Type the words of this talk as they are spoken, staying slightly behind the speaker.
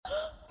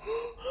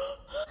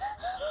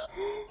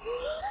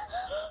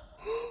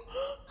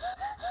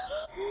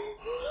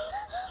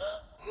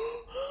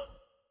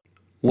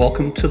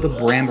Welcome to the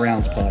Brand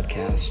Rounds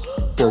podcast,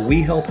 where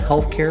we help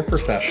healthcare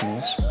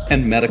professionals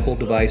and medical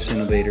device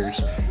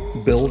innovators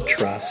build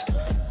trust,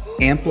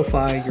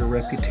 amplify your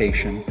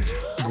reputation,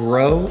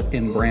 grow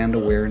in brand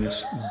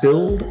awareness,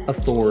 build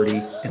authority,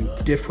 and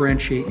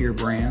differentiate your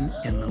brand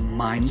in the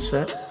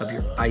mindset of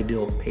your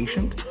ideal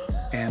patient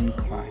and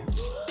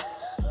clients.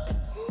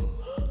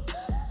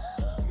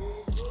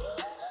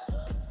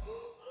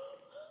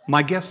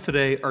 My guests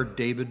today are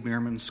David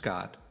Meerman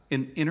Scott,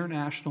 an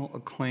international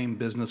acclaimed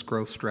business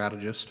growth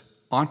strategist,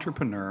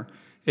 entrepreneur,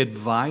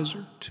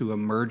 advisor to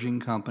emerging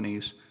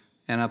companies,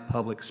 and a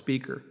public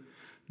speaker.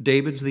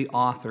 David's the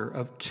author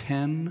of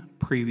 10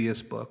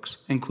 previous books,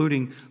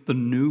 including The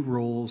New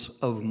Rules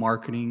of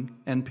Marketing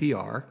and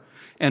PR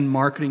and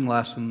Marketing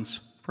Lessons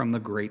from the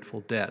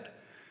Grateful Dead.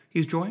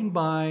 He's joined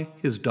by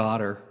his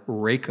daughter,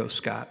 Reiko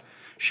Scott.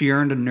 She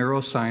earned a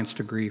neuroscience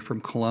degree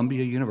from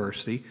Columbia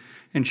University,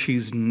 and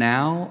she's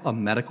now a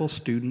medical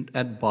student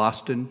at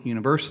Boston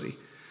University.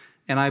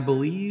 And I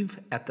believe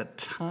at the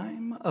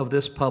time of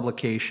this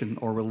publication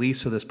or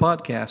release of this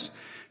podcast,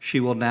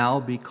 she will now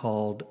be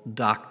called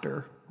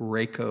Dr.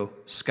 Reiko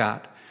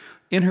Scott.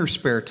 In her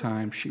spare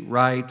time, she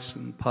writes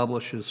and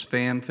publishes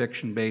fan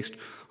fiction based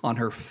on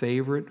her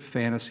favorite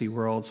fantasy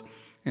worlds,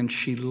 and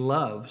she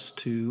loves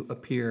to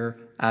appear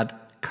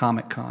at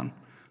Comic-Con.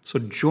 So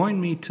join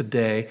me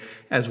today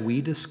as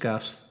we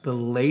discuss the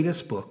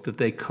latest book that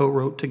they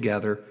co-wrote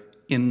together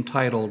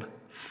entitled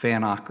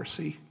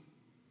Fanocracy.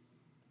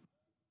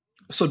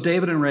 So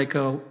David and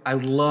Reiko, I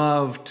would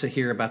love to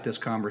hear about this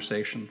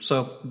conversation.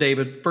 So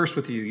David, first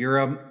with you. You're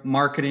a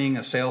marketing,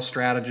 a sales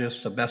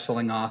strategist, a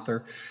best-selling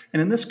author,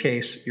 and in this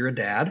case, you're a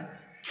dad.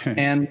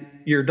 And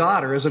your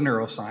daughter is a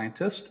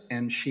neuroscientist,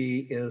 and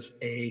she is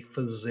a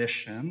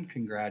physician.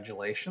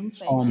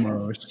 Congratulations.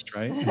 Almost,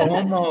 right?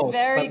 Almost.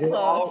 Very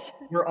close.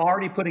 We're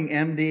already putting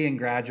MD and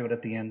graduate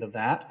at the end of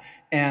that,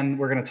 and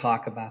we're going to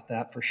talk about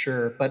that for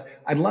sure. But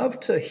I'd love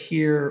to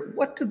hear,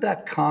 what did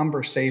that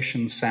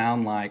conversation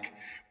sound like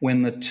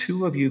when the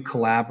two of you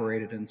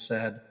collaborated and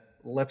said,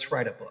 let's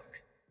write a book?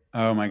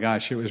 Oh my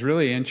gosh, it was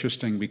really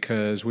interesting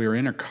because we were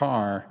in a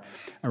car.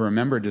 I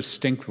remember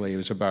distinctly, it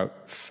was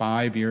about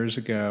 5 years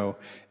ago,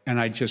 and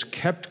I just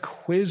kept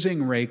quizzing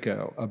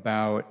Reiko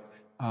about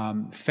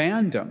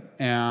fandom.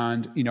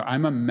 And, you know,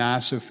 I'm a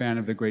massive fan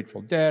of the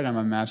Grateful Dead. I'm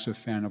a massive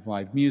fan of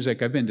live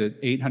music. I've been to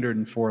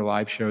 804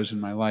 live shows in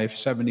my life,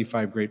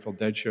 75 Grateful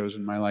Dead shows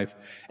in my life.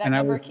 That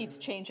number keeps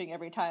changing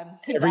every time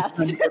he's asked.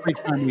 Every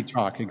time we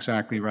talk,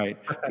 exactly right.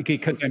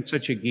 Because I'm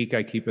such a geek,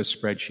 I keep a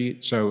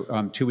spreadsheet.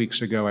 So 2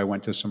 weeks ago, I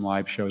went to some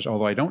live shows,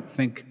 although I don't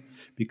think,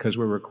 because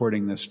we're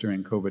recording this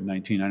during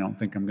COVID-19, I don't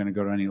think I'm going to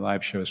go to any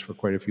live shows for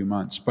quite a few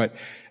months. But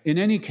in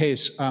any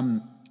case,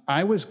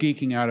 I was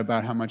geeking out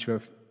about how much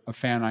of a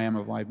fan I am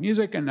of live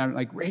music, and I'm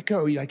like,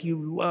 Reiko, like, you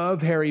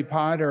love Harry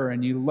Potter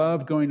and you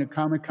love going to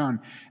Comic-Con.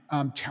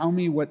 Tell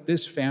me what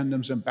this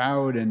fandom's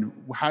about and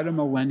how do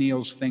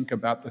millennials think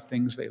about the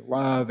things they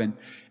love? And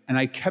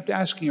I kept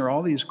asking her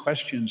all these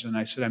questions, and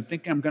I said, I'm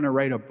thinking I'm going to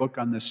write a book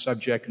on this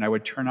subject, and I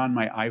would turn on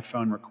my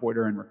iPhone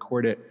recorder and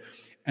record it.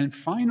 And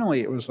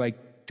finally, it was like,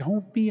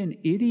 don't be an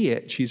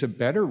idiot. She's a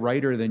better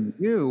writer than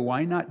you.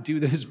 Why not do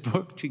this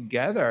book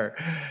together?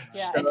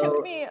 Yeah, it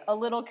took me a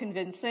little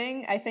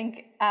convincing. I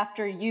think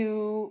after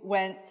you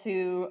went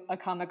to a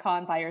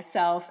Comic-Con by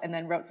yourself and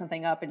then wrote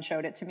something up and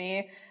showed it to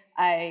me,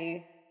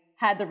 I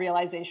had the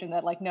realization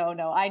that, like, no,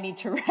 I need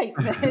to write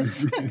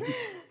this.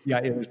 Yeah,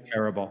 it was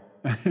terrible.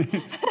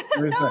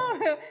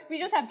 No, we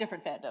just have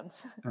different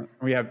fandoms.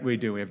 We have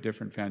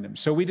different fandoms.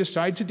 So we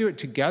decided to do it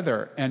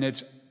together, and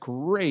it's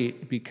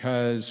great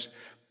because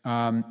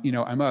you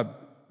know, I'm a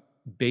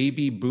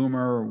baby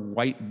boomer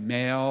white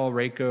male.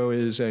 Reiko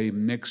is a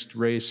mixed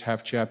race,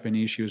 half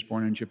Japanese. She was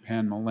born in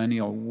Japan,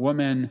 millennial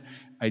woman.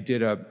 I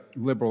did a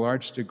liberal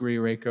arts degree.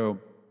 Reiko,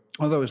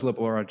 although it was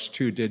liberal arts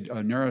too, did a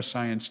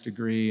neuroscience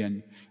degree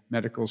and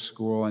medical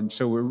school. And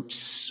so we're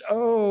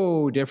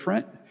so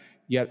different,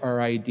 yet our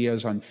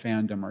ideas on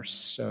fandom are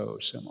so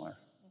similar.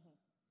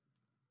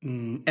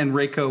 And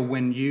Reiko,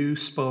 when you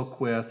spoke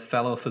with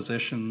fellow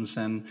physicians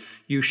and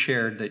you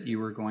shared that you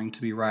were going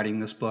to be writing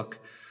this book,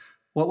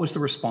 what was the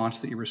response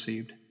that you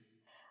received?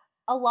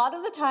 A lot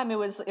of the time it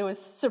was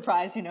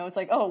surprise, you know, it's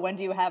like, oh, when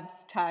do you have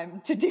time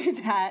to do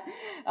that?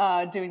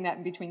 Doing that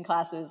in between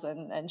classes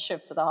and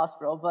shifts at the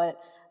hospital. But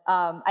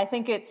I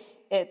think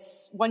it's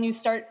when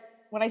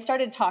I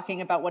started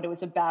talking about what it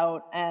was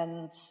about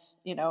and,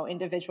 you know,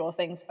 individual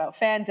things about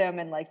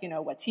fandom and, like, you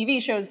know, what TV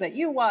shows that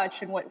you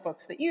watch and what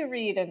books that you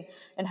read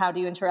and how do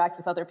you interact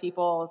with other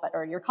people that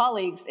are your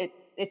colleagues,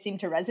 it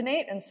seemed to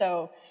resonate. And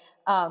so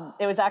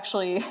it was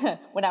actually,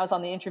 when I was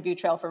on the interview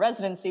trail for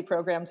residency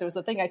programs, it was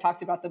the thing I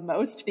talked about the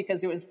most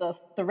because it was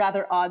the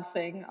rather odd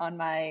thing on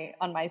my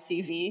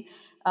CV.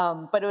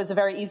 But it was a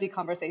very easy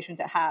conversation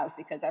to have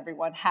because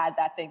everyone had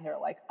that thing. They're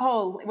like,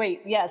 oh,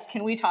 wait, yes,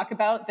 can we talk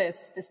about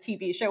this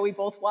TV show we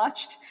both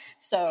watched?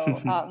 So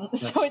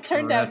so it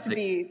turned out to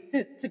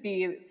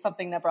be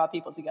something that brought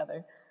people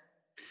together.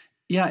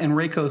 Yeah, and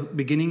Reiko,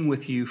 beginning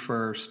with you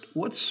first,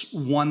 what's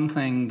one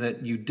thing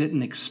that you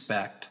didn't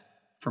expect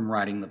from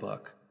writing the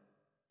book?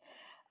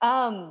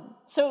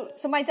 So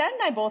my dad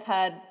and I both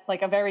had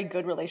like a very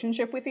good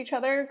relationship with each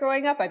other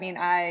growing up. I mean,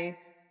 I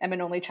am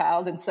an only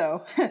child, and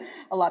so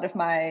a lot of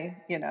my,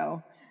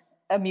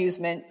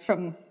 amusement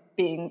from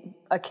being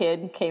a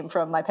kid came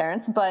from my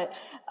parents. But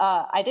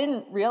I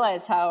didn't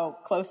realize how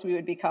close we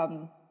would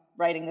become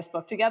writing this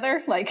book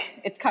together.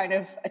 Like, it's kind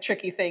of a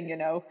tricky thing,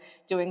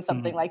 doing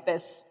something like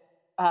this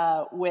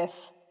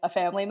with a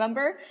family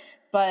member.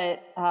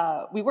 But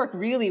we work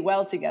really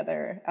well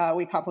together.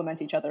 We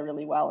complement each other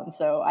really well, and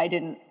so I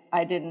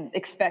didn't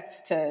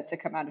expect to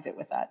come out of it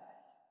with that.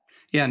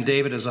 Yeah, and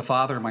David, as a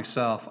father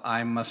myself,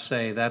 I must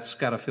say that's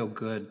got to feel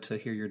good to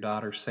hear your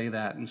daughter say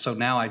that. And so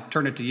now I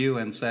turn it to you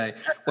and say,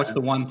 what's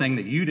the one thing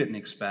that you didn't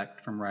expect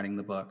from writing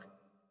the book?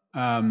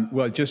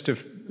 Well, just to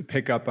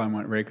pick up on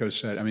what Reiko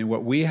said, I mean,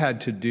 what we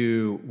had to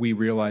do, we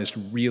realized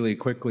really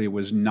quickly,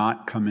 was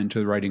not come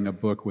into writing a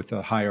book with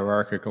a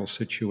hierarchical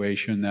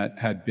situation that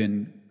had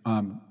been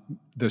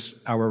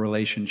our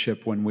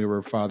relationship when we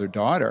were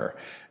father-daughter.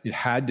 It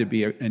had to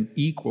be an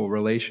equal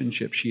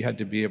relationship. She had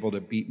to be able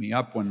to beat me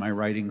up when my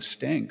writing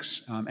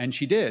stinks, and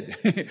she did.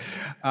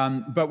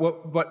 But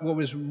what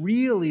was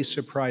really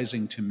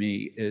surprising to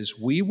me is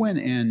we went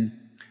in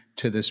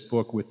to this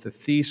book with the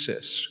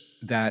thesis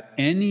that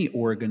any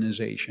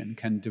organization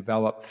can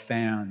develop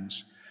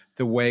fans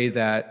the way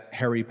that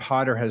Harry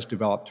Potter has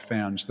developed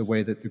fans, the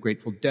way that the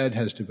Grateful Dead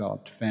has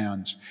developed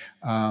fans,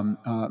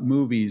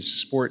 movies,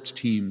 sports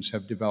teams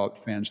have developed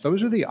fans.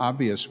 Those are the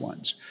obvious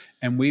ones.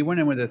 And we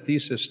went in with a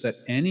thesis that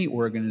any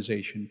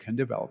organization can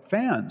develop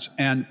fans.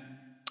 And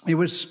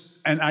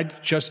I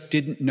just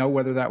didn't know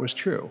whether that was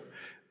true.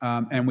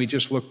 And we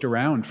just looked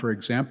around for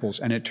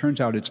examples, and it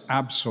turns out it's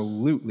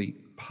absolutely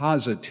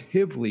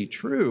positively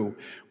true.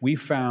 We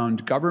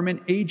found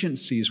government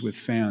agencies with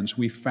fans.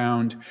 We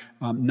found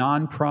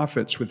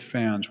nonprofits with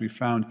fans. We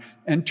found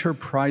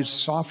enterprise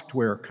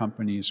software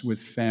companies with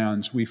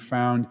fans. We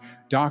found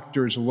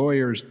doctors,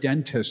 lawyers,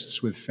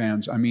 dentists with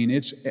fans. I mean,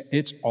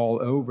 it's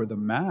all over the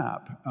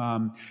map.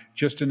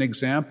 Just an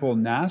example,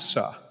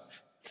 NASA.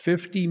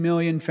 50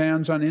 million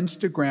fans on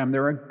Instagram.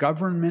 They're a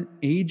government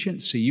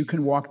agency. You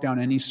can walk down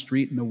any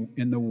street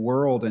in the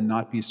world and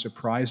not be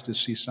surprised to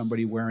see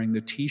somebody wearing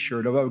the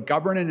T-shirt of a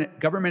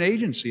government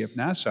agency of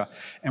NASA.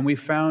 And we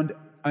found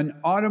an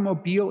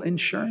automobile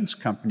insurance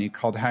company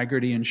called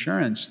Hagerty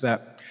Insurance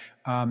that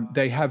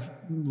they have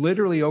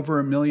literally over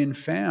 1 million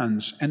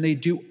fans, and they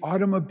do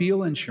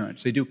automobile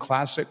insurance. They do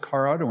classic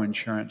car auto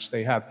insurance.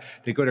 They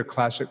go to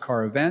classic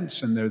car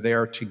events, and they're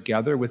there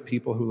together with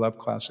people who love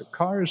classic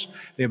cars.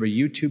 They have a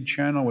YouTube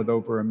channel with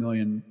over 1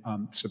 million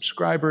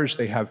subscribers.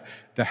 They have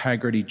the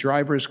Hagerty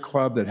Drivers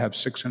Club that have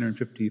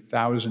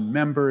 650,000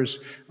 members.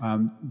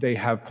 They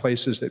have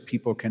places that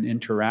people can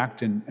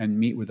interact and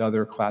meet with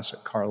other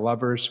classic car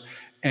lovers.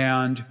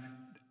 And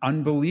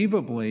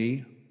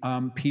unbelievably,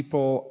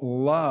 people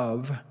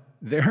love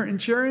their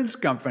insurance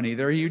company.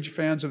 They're huge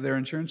fans of their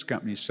insurance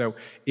company. So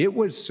it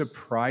was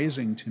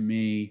surprising to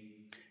me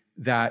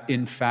that,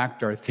 in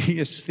fact, our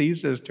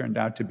thesis turned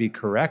out to be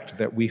correct,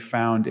 that we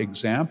found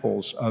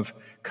examples of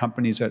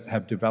companies that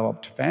have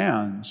developed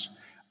fans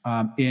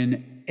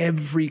in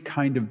every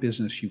kind of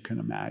business you can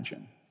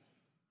imagine.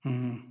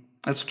 Mm-hmm.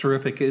 That's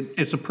terrific.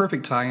 It's a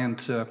perfect tie-in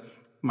to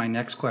my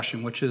next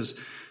question, which is,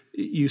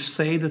 you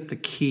say that the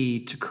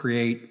key to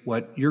create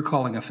what you're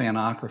calling a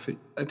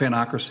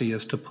fanocracy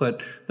is to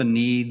put the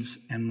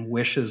needs and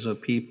wishes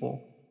of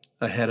people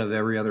ahead of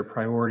every other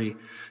priority.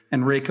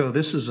 And Reiko,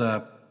 this is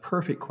a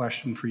perfect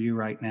question for you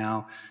right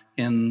now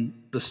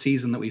in the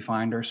season that we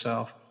find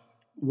ourselves.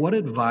 What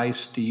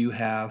advice do you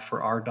have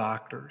for our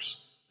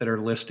doctors that are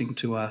listening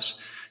to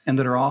us and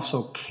that are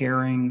also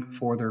caring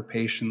for their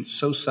patients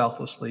so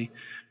selflessly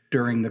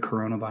during the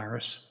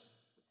coronavirus?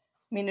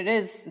 I mean,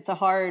 it's a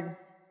hard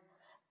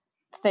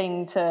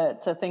thing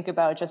to think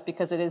about, just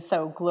because it is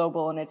so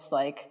global, and it's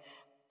like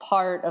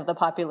part of the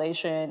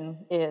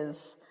population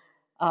is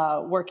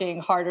working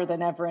harder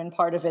than ever, and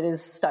part of it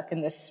is stuck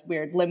in this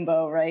weird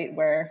limbo, right,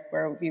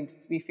 where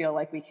we feel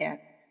like we can't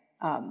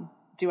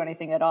do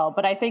anything at all.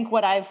 But I think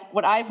what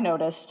I've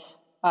noticed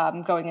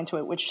going into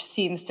it, which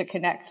seems to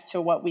connect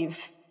to what we've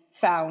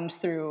found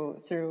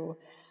through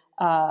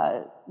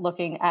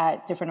looking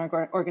at different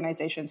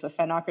organizations with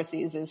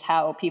fanocracies, is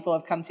how people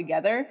have come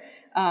together,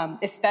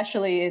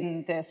 especially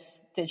in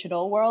this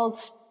digital world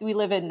we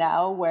live in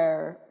now,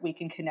 where we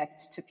can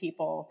connect to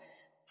people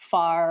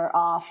far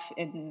off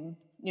in,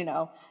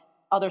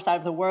 other side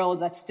of the world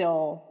that's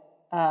still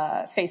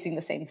facing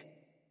the same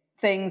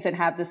things and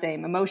have the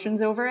same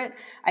emotions over it.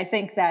 I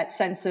think that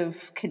sense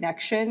of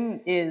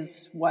connection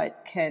is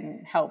what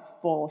can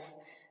help both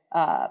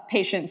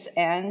patients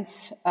and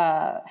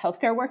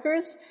healthcare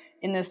workers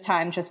in this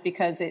time, just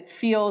because it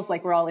feels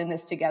like we're all in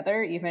this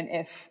together, even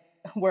if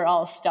we're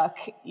all stuck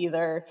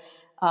either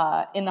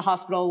in the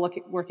hospital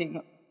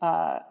working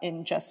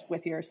in just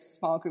with your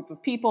small group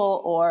of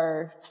people,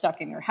 or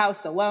stuck in your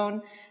house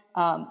alone.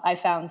 I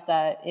found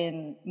that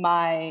in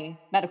my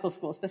medical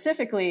school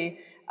specifically,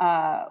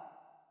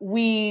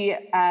 we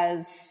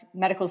as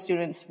medical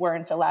students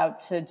weren't allowed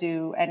to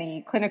do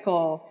any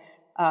clinical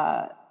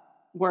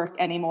work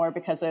anymore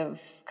because of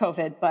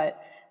COVID, but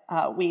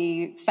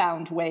we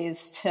found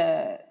ways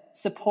to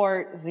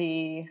support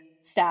the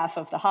staff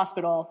of the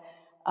hospital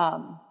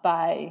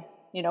by,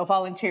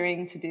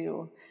 volunteering to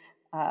do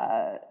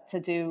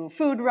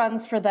food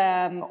runs for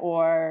them,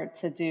 or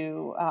to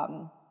do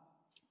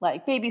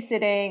like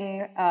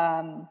babysitting,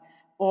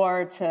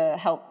 or to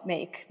help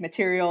make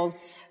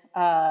materials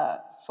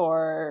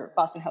for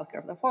Boston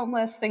Healthcare for the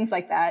Homeless, things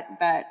like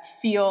that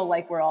feel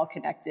like we're all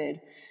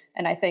connected.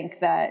 And I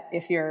think that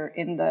if you're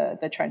in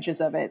the trenches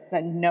of it,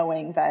 then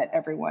knowing that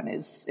everyone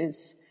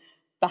is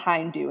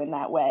behind you in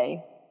that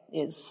way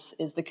is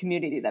the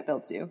community that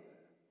builds you.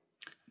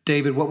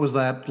 David, what was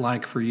that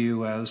like for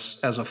you as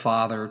a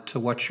father to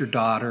watch your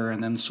daughter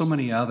and then so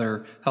many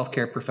other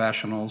healthcare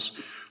professionals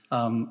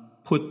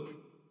put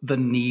the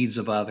needs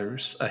of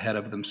others ahead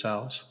of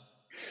themselves?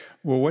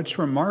 Well, what's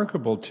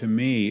remarkable to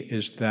me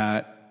is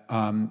that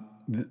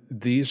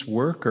these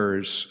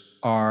workers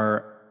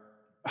are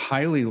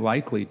highly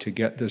likely to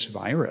get this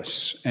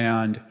virus,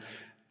 and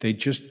they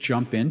just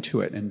jump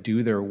into it and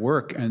do their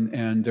work,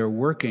 and they're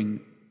working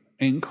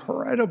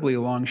incredibly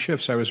long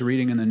shifts. I was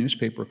reading in the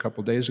newspaper a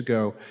couple days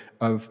ago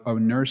of a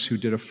nurse who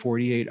did a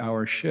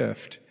 48-hour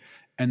shift,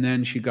 and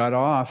then she got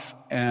off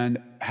and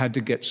had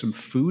to get some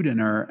food in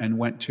her and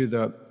went to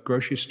the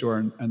grocery store,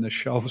 and the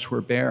shelves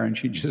were bare, and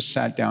she just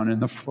sat down on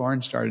the floor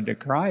and started to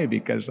cry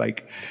because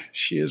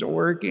she is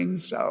working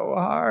so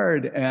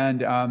hard.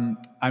 And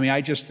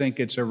I just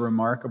think it's a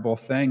remarkable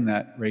thing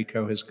that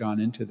Reiko has gone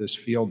into this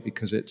field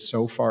because it's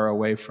so far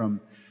away from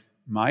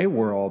my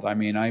world. I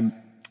mean,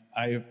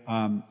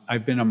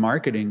 I've been a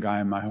marketing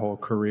guy my whole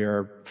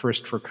career,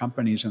 first for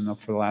companies, and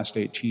for the last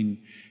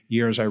 18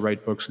 years I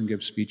write books and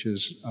give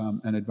speeches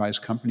and advise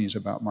companies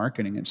about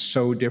marketing. It's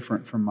so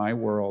different from my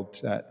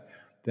world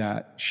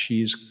that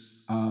she's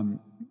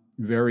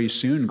very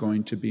soon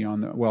going to be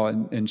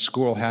in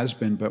school has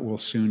been, but will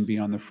soon be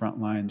on the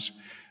front lines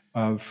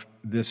of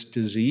this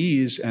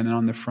disease and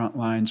on the front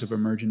lines of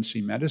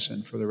emergency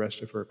medicine for the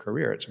rest of her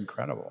career. It's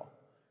incredible.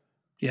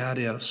 Yeah, it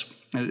is.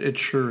 It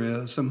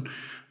sure is. And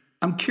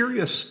I'm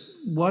curious,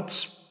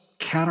 what's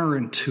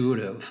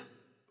counterintuitive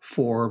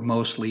for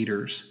most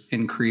leaders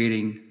in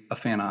creating a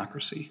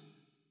fanocracy?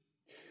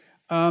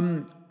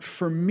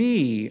 For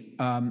me,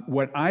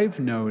 what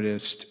I've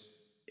noticed,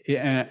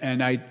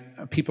 and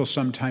people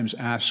sometimes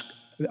ask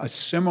a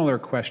similar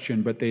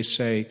question, but they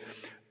say,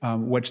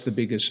 what's the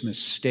biggest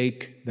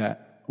mistake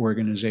that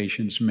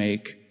organizations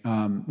make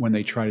when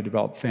they try to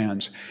develop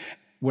fans?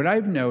 What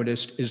I've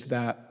noticed is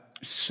that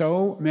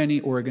so many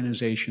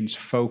organizations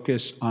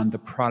focus on the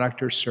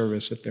product or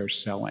service that they're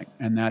selling,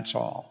 and that's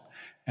all.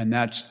 And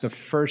that's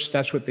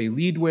what they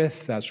lead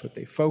with, that's what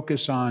they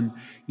focus on.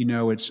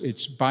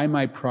 It's buy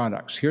my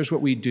products. Here's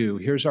what we do.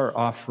 Here's our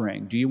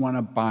offering. Do you want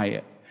to buy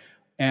it?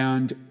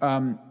 And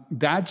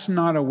that's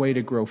not a way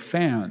to grow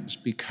fans,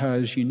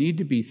 because you need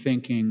to be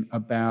thinking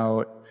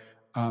about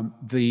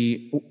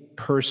the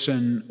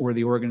person or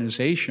the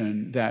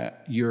organization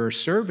that you're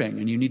serving,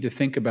 and you need to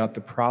think about the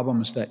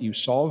problems that you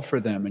solve for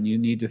them, and you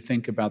need to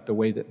think about the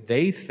way that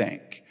they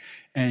think,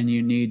 and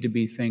you need to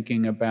be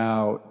thinking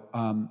about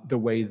the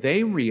way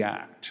they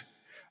react.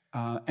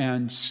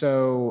 And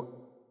so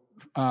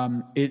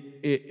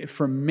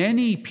for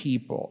many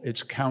people,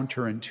 it's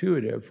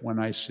counterintuitive when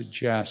I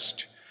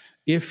suggest,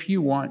 if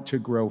you want to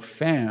grow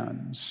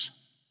fans,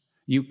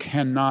 you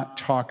cannot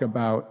talk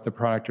about the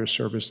product or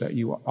service that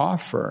you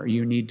offer.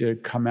 You need to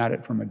come at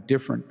it from a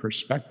different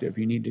perspective.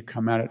 You need to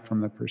come at it from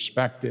the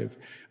perspective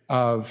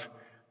of,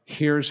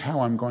 here's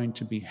how I'm going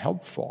to be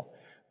helpful.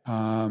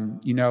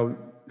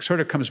 Sort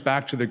of comes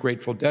back to the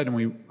Grateful Dead, and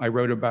we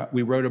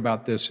wrote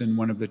about this in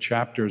one of the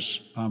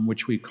chapters,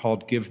 which we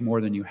called "Give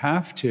More Than You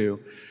Have to."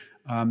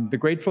 The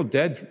Grateful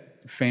Dead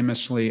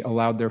famously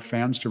allowed their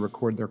fans to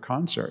record their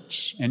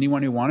concerts.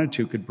 Anyone who wanted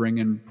to could bring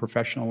in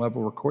professional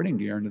level recording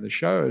gear into the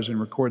shows and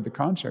record the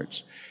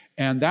concerts.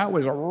 And that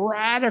was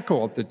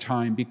radical at the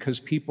time, because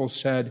people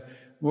said,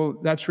 well,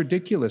 that's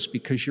ridiculous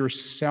because you're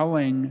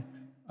selling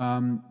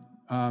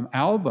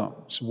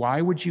albums.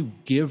 Why would you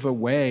give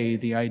away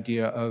the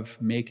idea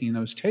of making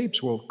those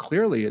tapes? Well,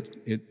 clearly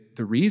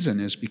the reason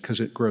is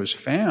because it grows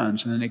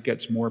fans, and then it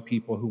gets more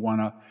people who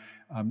want to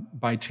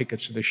buy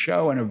tickets to the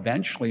show, and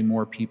eventually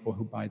more people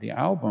who buy the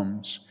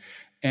albums.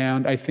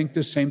 And I think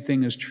the same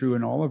thing is true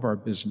in all of our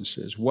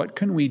businesses. What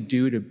can we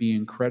do to be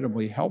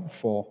incredibly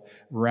helpful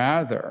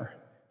rather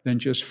than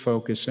just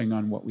focusing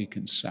on what we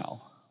can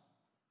sell?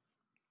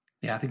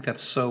 Yeah, I think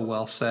that's so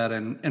well said.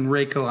 And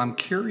Reiko, I'm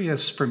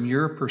curious from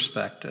your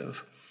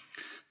perspective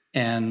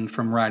and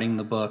from writing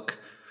the book,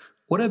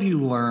 what have you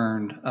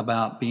learned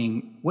about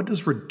what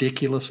does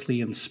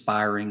ridiculously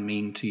inspiring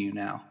mean to you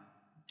now?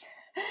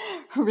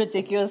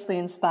 Ridiculously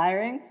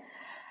inspiring?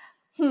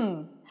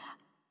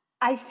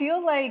 I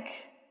feel like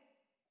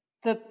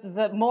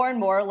the more and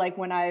more, like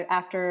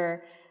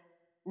after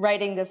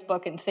writing this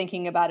book and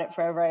thinking about it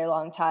for a very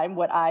long time,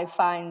 what I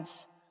find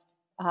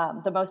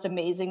the most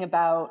amazing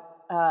about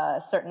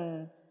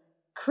certain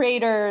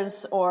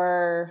creators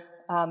or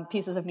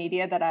pieces of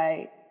media that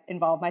I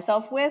involve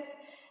myself with.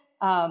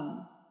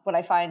 What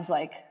I find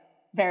like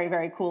very,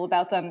 very cool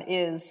about them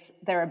is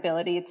their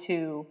ability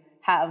to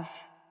have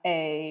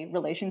a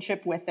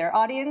relationship with their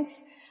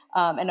audience,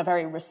 and a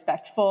very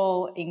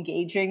respectful,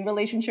 engaging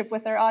relationship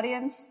with their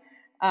audience,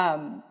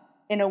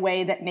 in a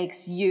way that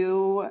makes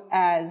you,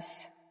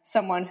 as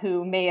someone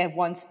who may have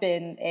once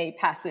been a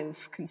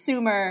passive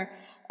consumer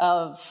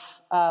of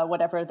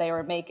whatever they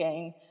were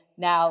making,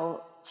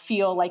 now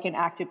feel like an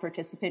active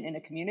participant in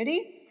a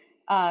community.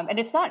 And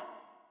it's not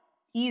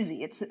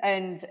easy.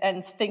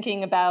 And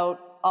thinking about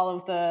all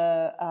of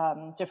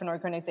the different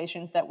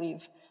organizations that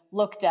we've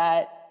looked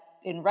at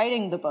in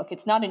writing the book,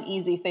 it's not an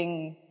easy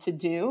thing to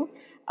do,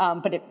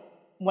 but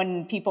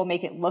when people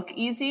make it look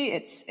easy,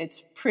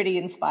 it's pretty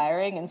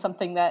inspiring, and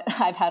something that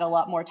I've had a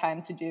lot more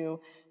time to do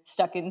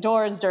stuck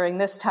indoors during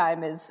this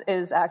time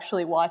is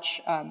actually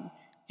watch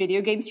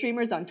video game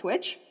streamers on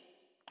Twitch.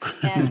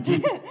 And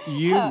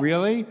you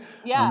really?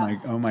 Yeah.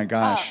 Oh my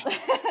gosh.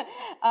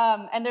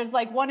 And there's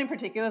like one in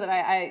particular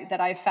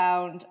that I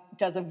found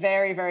does a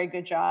very, very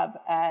good job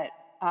at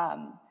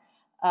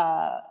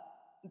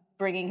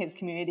bringing his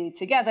community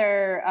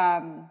together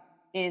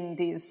in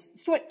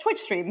these Twitch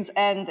streams.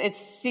 And it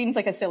seems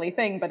like a silly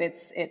thing, but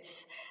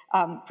it's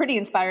pretty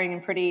inspiring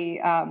and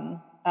pretty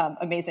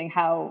amazing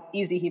how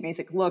easy he makes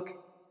it look,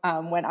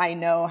 when I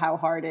know how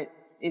hard it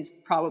is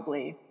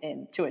probably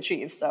to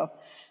achieve. So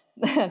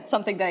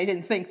something that I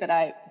didn't think that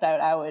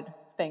I would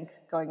think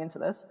going into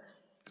this.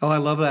 Oh, I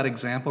love that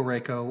example,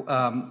 Reiko.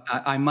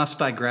 I must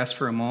digress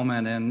for a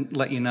moment and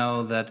let you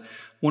know that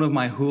one of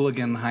my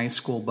hooligan high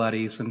school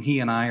buddies, and he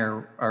and I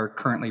are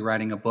currently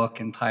writing a book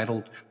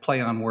entitled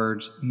Play on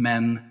Words,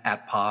 Men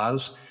at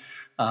Pause.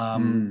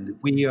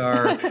 We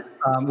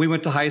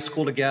went to high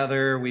school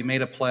together. We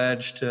made a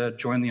pledge to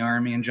join the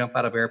Army and jump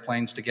out of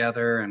airplanes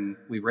together, and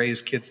we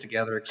raised kids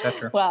together,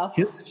 etc. Wow.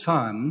 His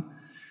son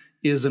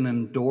is an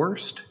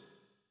endorsed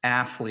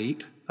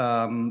athlete,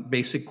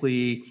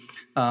 basically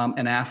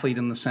an athlete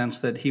in the sense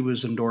that he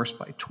was endorsed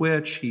by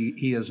Twitch.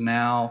 He is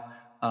now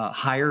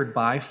hired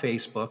by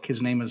Facebook. His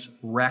name is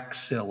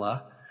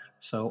Rexilla,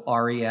 so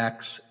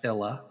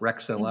Rexilla,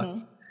 Rexilla. Mm-hmm.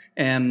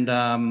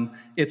 And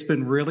it's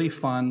been really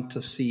fun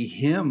to see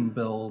him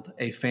build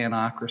a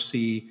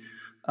fanocracy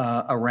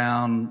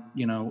around,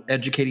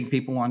 educating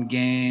people on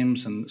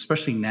games, and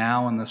especially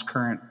now in this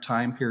current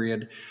time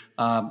period.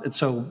 And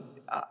so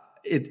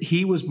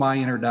he was my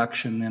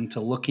introduction into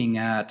looking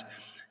at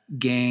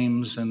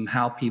games and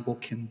how people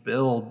can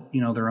build,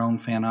 their own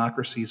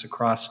fanocracies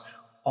across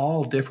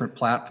all different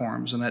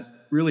platforms. And it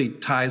really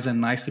ties in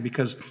nicely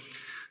because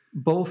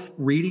both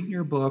reading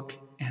your book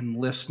and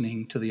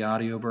listening to the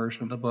audio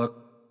version of the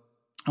book,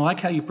 I like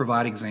how you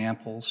provide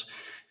examples,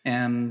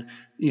 and,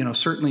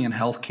 certainly in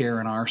healthcare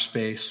in our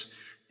space.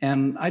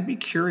 And I'd be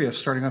curious,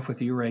 starting off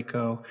with you,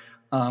 Reiko,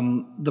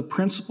 the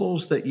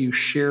principles that you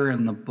share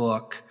in the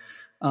book,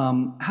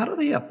 how do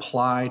they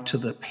apply to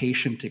the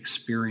patient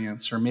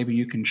experience? Or maybe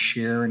you can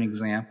share an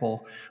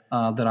example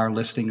that our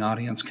listening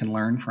audience can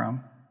learn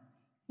from.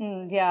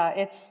 Yeah,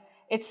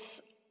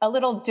 it's a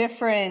little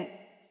different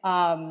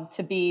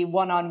to be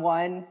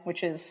one-on-one,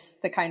 which is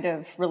the kind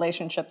of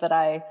relationship that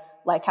I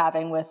like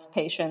having with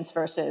patients,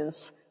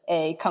 versus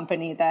a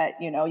company that,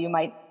 you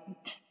might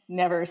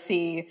never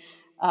see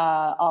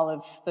all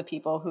of the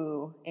people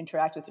who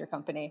interact with your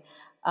company.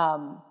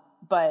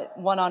 But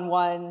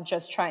one-on-one,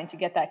 just trying to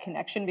get that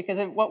connection, because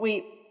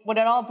what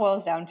it all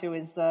boils down to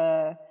is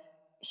the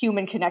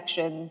human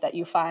connection that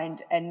you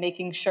find, and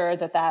making sure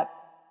that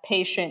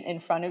patient in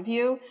front of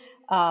you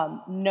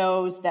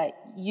knows that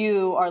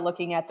you are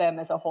looking at them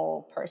as a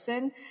whole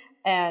person.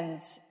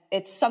 And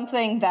it's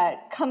something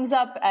that comes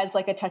up as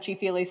like a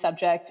touchy-feely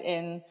subject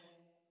in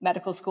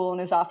medical school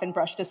and is often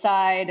brushed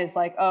aside as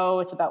like, oh,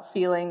 it's about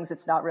feelings.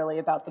 It's not really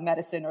about the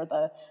medicine or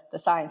the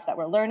science that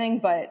we're learning.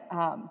 But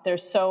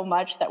there's so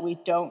much that we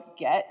don't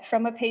get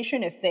from a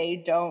patient if they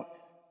don't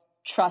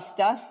trust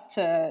us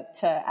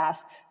to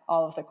ask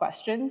all of the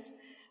questions.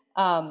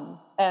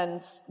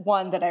 And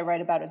one that I write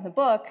about in the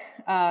book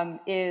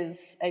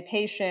is a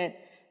patient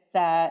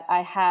that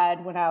I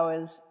had when I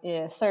was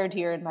in third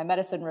year in my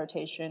medicine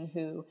rotation,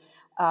 who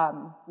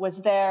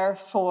was there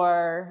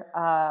for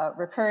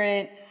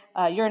recurrent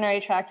urinary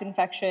tract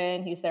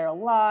infection. He's there a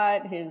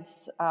lot.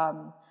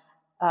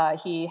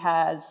 He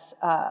has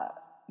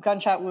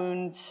gunshot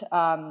wound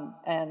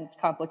and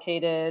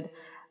complicated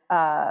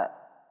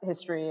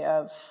history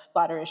of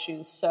bladder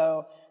issues.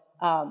 So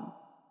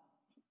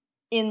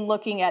in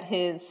looking at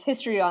his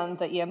history on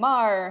the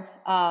EMR,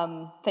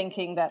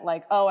 thinking that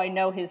like, oh, I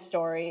know his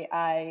story.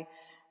 I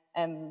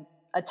am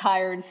a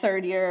tired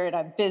third year and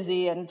I'm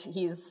busy and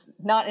he's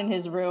not in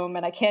his room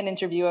and I can't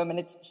interview him.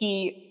 And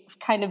he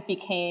kind of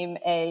became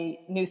a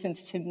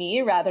nuisance to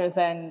me rather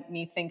than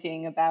me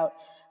thinking about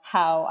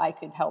how I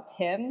could help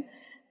him.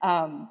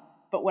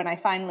 But when I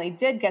finally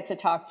did get to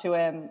talk to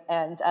him,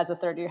 and as a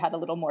third year had a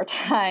little more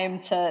time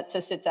to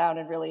sit down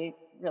and really,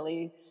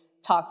 really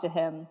talk to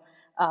him,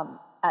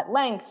 at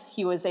length,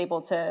 he was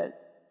able to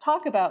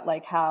talk about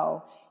like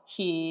how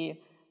he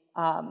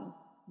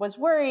was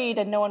worried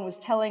and no one was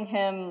telling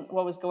him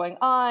what was going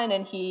on,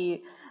 and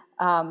he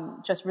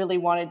just really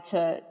wanted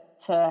to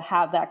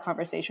have that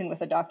conversation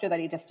with a doctor that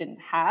he just didn't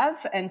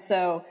have. And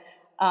so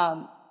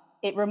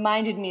it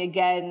reminded me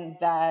again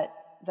that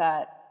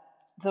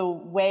the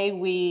way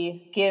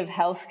we give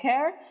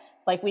healthcare,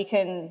 like we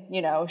can,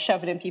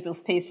 shove it in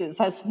people's faces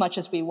as much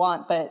as we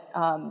want, but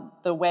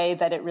the way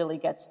that it really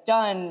gets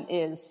done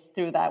is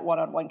through that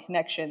one-on-one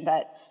connection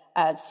that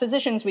as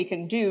physicians we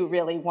can do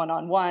really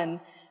one-on-one,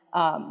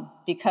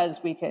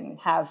 because we can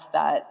have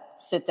that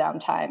sit-down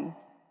time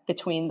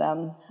between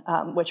them,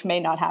 which may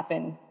not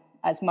happen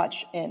as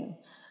much in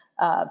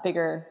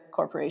bigger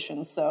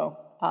corporations. So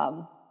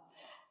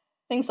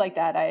things like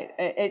that,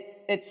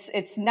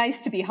 it's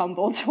nice to be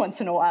humbled once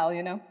in a while,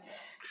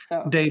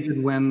 So,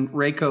 David, when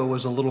Reiko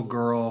was a little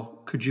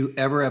girl, could you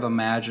ever have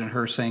imagined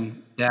her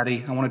saying,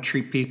 "Daddy, I want to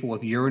treat people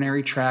with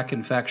urinary tract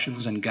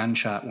infections and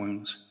gunshot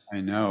wounds"?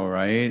 I know,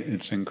 right?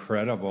 It's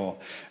incredible.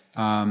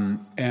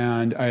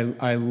 And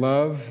I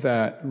love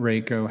that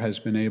Reiko has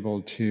been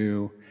able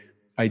to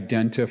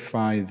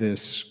identify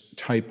this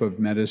type of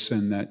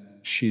medicine that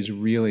she's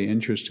really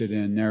interested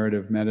in,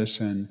 narrative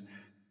medicine,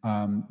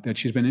 that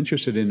she's been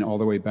interested in all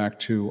the way back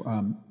to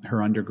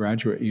her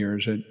undergraduate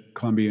years at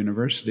Columbia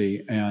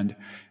University. And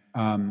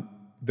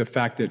the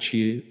fact that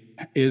she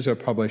is a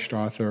published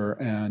author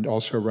and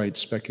also writes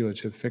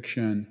speculative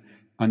fiction,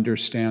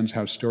 understands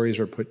how stories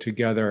are put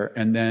together,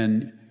 and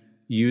then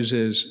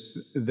uses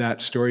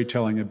that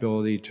storytelling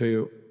ability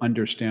to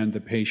understand the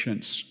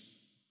patient's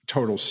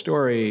total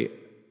story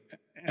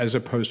as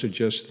opposed to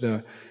just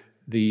the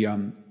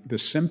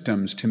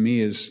symptoms. To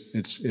me,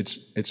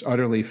 it's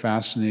utterly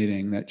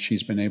fascinating that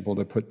she's been able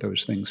to put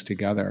those things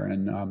together,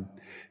 and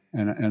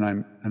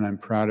I'm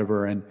proud of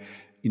her. And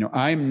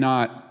I'm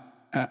not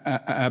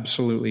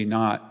absolutely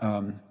not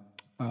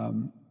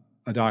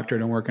a doctor. I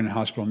don't work in a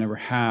hospital, never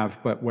have.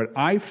 But what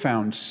I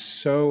found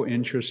so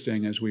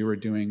interesting as we were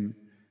doing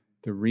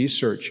the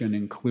research and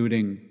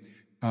including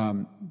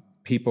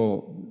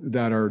people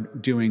that are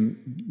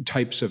doing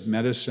types of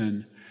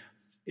medicine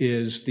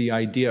is the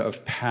idea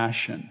of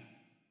passion.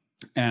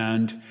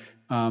 And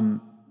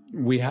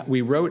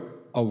we wrote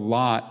a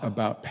lot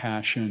about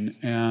passion.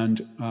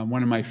 And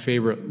one of my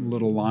favorite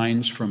little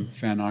lines from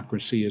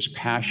Fanocracy is,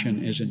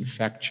 "Passion is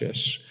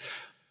infectious."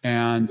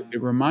 And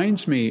it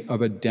reminds me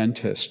of a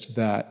dentist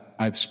that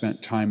I've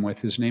spent time with.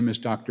 His name is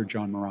Dr.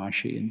 John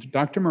Marashi. And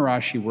Dr.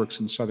 Marashi works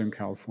in Southern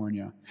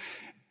California.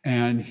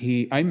 And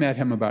I met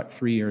him about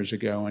 3 years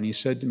ago, and he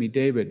said to me,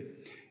 "David,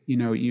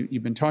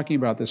 you've been talking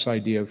about this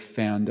idea of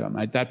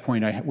fandom." At that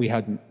point, we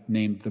hadn't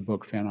named the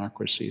book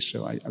Fanocracy,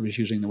 so I was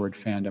using the word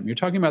fandom. You're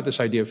talking about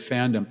this idea of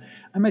fandom.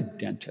 I'm a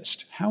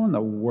dentist. How in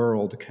the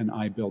world can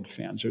I build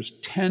fans? There's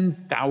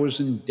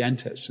 10,000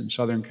 dentists in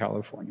Southern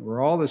California.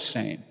 We're all the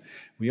same.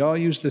 We all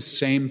use the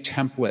same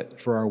template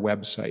for our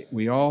website.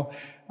 We all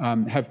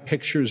have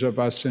pictures of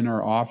us in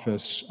our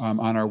office on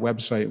our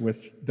website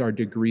with our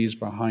degrees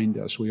behind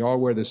us. We all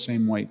wear the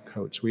same white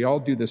coats. We all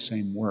do the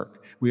same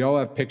work. We all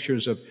have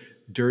pictures of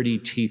dirty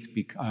teeth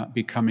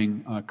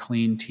becoming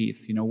clean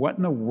teeth. What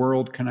in the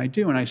world can I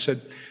do? And I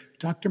said,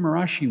 "Dr.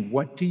 Marashi,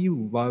 what do you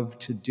love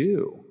to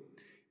do?"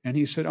 And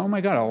he said, "Oh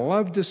my God, I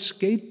love to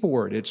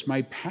skateboard. It's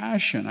my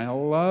passion. I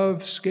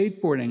love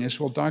skateboarding." I said,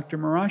 "Well, Dr.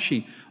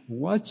 Marashi,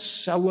 let's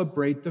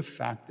celebrate the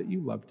fact that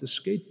you love to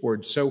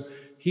skateboard." So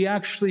he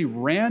actually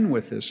ran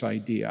with this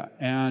idea,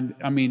 and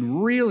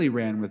really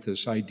ran with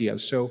this idea.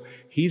 So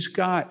he's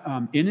got,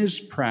 in his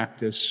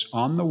practice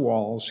on the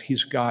walls,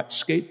 he's got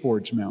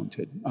skateboards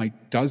mounted,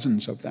 like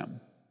dozens of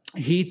them.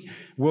 He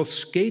will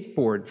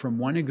skateboard from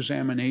one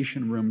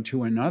examination room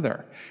to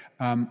another.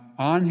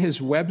 On his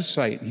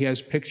website, he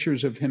has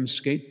pictures of him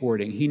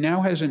skateboarding. He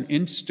now has an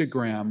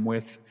Instagram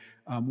with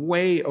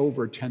way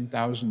over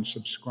 10,000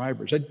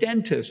 subscribers, a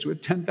dentist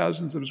with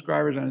 10,000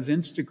 subscribers on his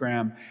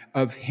Instagram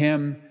of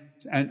him.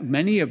 And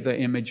many of the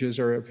images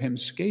are of him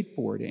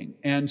skateboarding.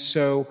 And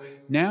so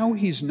now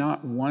he's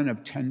not one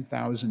of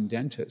 10,000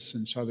 dentists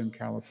in Southern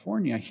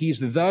California. He's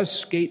the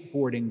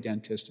skateboarding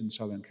dentist in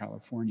Southern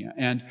California.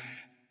 And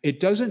it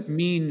doesn't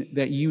mean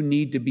that you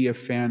need to be a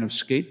fan of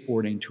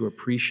skateboarding to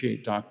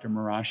appreciate Dr.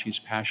 Marashi's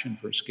passion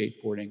for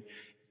skateboarding.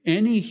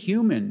 Any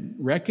human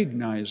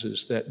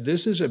recognizes that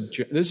this is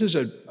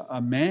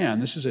a man,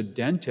 this is a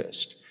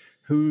dentist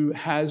who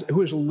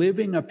is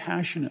living a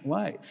passionate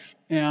life.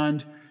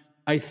 And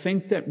I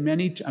think that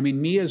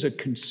me as a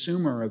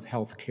consumer of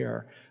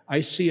healthcare, I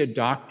see a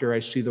doctor, I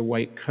see the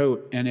white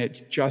coat, and it's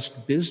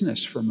just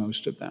business for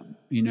most of them.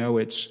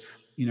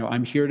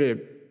 I'm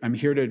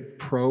here to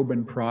probe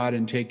and prod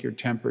and take your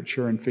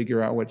temperature and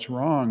figure out what's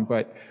wrong.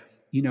 But,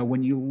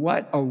 when you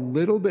let a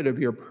little bit of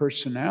your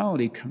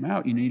personality come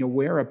out, you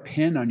wear a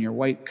pin on your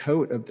white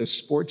coat of the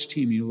sports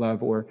team you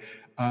love, or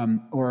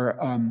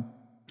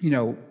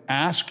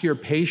ask your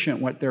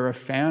patient what they're a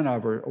fan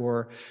of,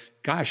 or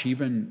gosh,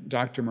 even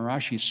Dr.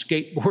 Marashi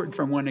skateboard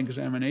from one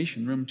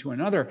examination room to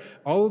another.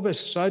 All of a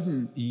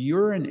sudden,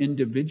 you're an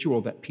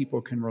individual that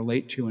people can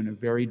relate to in a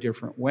very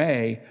different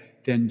way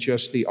than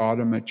just the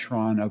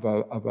automatron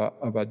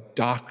of a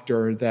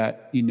doctor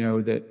that,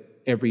 that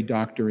every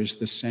doctor is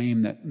the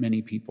same, that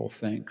many people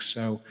think.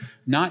 So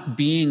not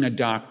being a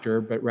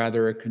doctor, but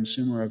rather a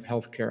consumer of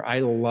healthcare, I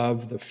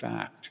love the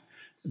fact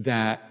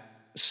that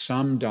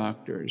some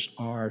doctors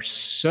are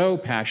so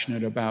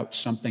passionate about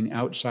something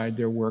outside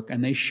their work,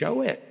 and they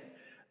show it.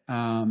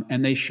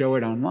 And they show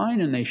it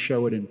online, and they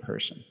show it in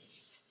person.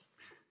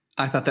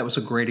 I thought that was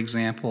a great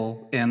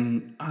example.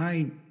 And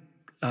I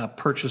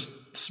purchased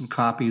some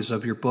copies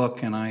of your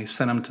book, and I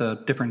sent them to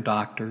different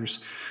doctors.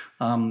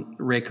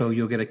 Reiko,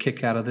 you'll get a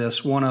kick out of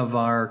this. One of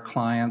our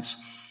clients,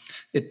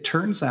 it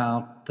turns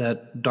out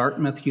that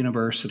Dartmouth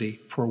University,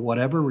 for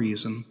whatever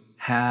reason,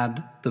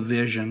 had the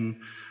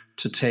vision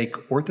to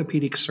take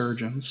orthopedic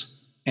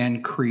surgeons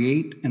and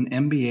create an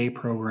MBA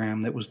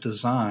program that was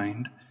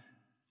designed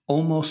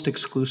almost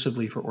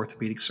exclusively for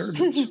orthopedic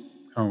surgeons.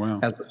 Oh, wow.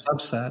 As a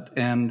subset.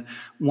 And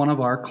one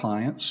of our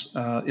clients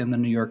in the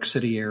New York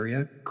City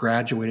area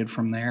graduated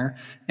from there.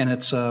 And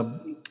it's a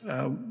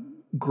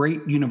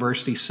great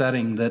university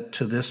setting that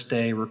to this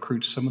day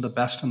recruits some of the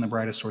best and the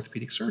brightest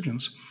orthopedic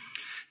surgeons.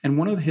 And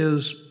one of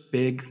his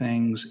big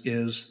things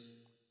is,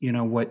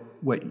 what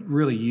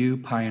really you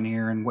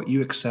pioneer and what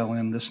you excel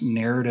in, this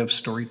narrative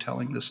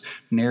storytelling, this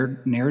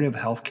narrative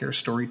healthcare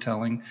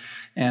storytelling.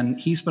 And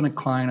he's been a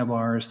client of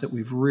ours that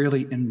we've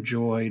really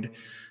enjoyed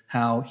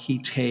how he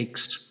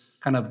takes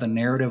kind of the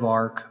narrative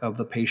arc of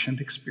the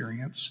patient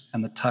experience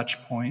and the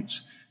touch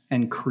points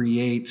and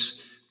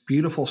creates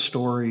beautiful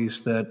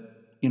stories that,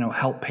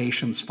 help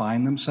patients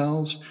find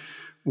themselves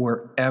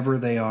wherever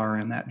they are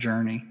in that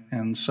journey.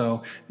 And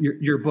so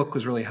your book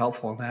was really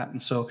helpful in that. And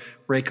so,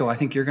 Reiko, I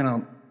think you're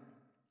going to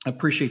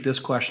appreciate this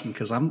question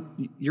because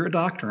you're a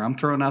doctor. I'm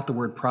throwing out the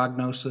word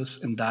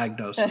prognosis and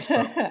diagnosis.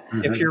 So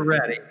if you're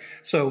ready.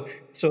 So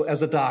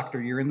as a doctor,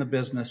 you're in the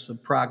business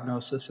of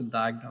prognosis and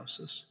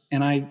diagnosis.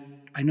 And I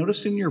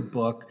noticed in your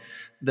book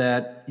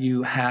that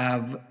you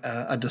have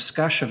a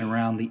discussion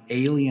around the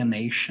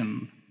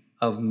alienation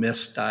of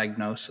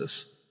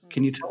misdiagnosis.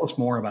 Can you tell us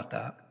more about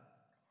that?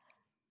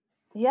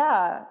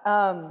 Yeah,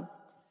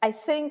 I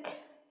think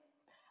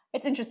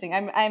it's interesting.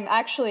 I'm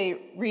actually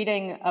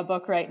reading a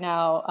book right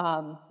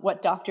now,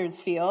 What Doctors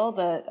Feel,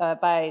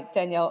 by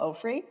Danielle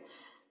Ofri,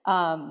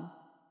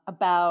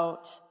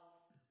 about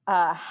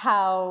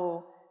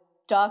how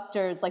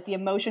doctors, like the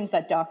emotions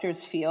that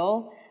doctors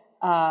feel,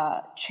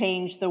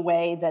 change the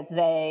way that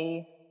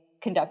they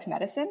conduct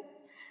medicine.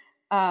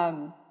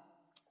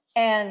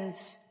 And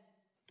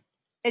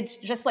it's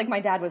just like my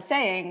dad was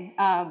saying,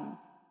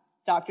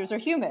 doctors are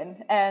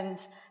human,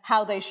 and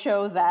how they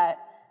show that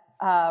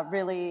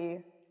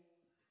really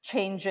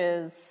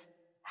changes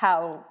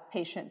how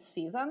patients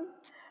see them,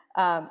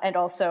 and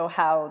also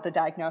how the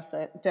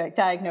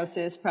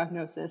diagnosis,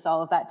 prognosis,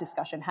 all of that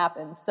discussion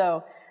happens.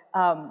 So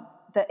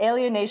the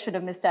alienation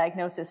of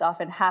misdiagnosis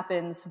often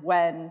happens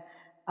when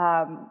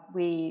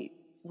we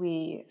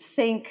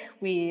think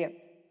we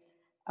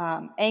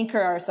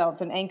anchor ourselves,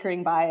 an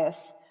anchoring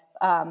bias,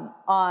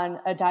 on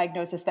a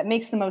diagnosis that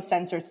makes the most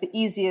sense, or it's the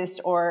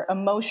easiest, or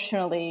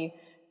emotionally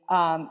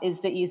is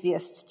the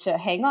easiest to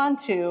hang on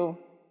to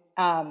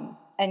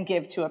and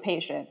give to a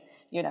patient.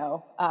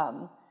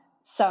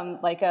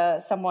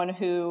 Someone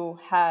who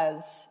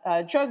has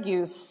a drug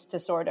use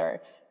disorder,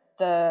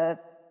 the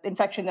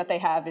infection that they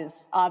have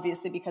is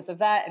obviously because of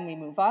that, and we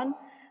move on.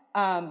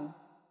 And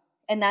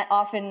that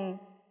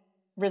often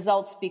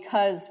results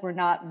because we're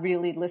not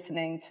really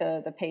listening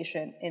to the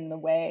patient in the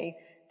way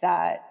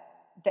that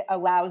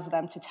allows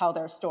them to tell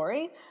their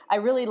story. I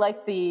really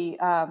like the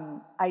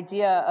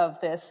idea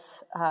of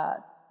this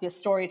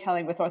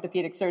storytelling with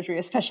orthopedic surgery,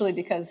 especially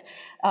because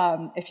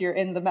if you're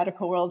in the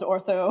medical world,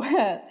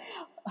 orthopods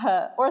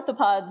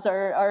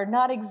are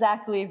not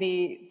exactly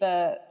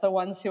the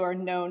ones who are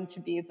known to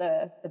be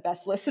the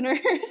best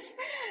listeners.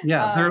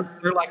 Yeah,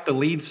 they're like the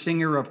lead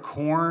singer of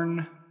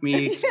Korn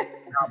meets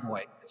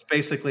Cowboy. It's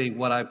basically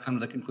what I've come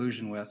to the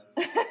conclusion with.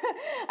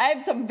 I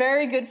have some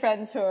very good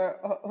friends who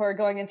are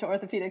going into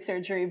orthopedic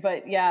surgery,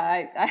 but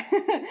yeah,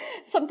 I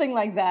something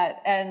like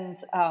that. And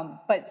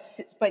but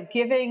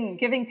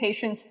giving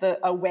patients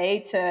a way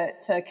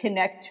to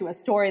connect to a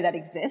story that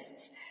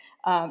exists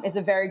is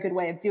a very good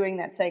way of doing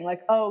that. Saying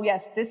like, oh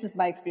yes, this is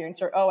my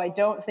experience, or oh, I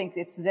don't think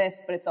it's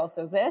this, but it's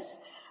also this,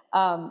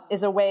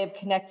 is a way of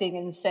connecting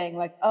and saying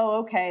like,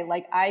 oh, okay,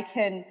 like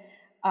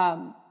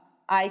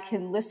I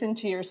can listen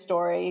to your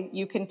story.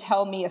 You can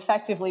tell me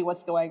effectively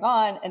what's going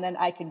on, and then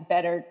I can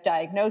better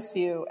diagnose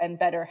you and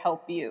better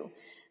help you.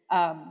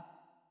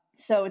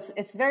 So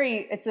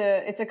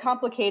it's a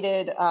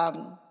complicated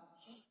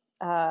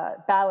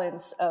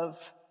balance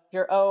of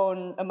your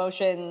own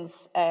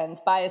emotions and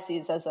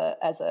biases as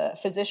a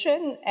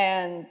physician,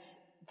 and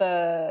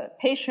the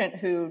patient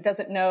who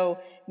doesn't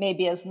know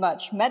maybe as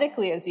much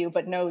medically as you,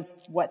 but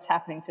knows what's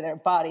happening to their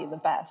body the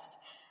best.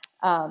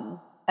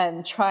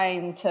 and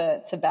trying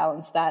to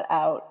balance that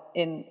out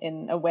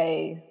in a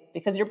way,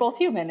 because you're both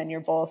human and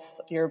you're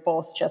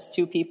both just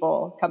two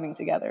people coming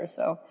together.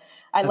 So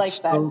I like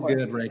that. That's so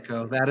good,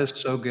 Reiko. That is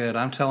so good.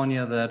 I'm telling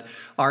you that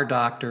our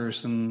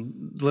doctors,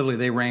 and literally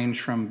they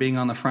range from being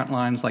on the front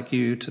lines like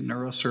you to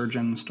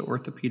neurosurgeons to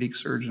orthopedic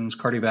surgeons,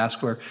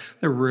 cardiovascular.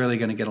 They're really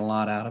going to get a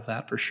lot out of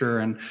that for sure.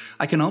 And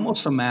I can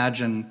almost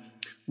imagine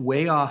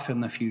way off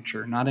in the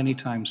future, not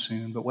anytime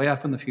soon, but way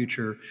off in the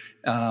future,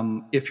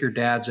 if your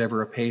dad's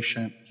ever a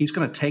patient, he's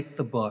going to take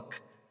the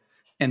book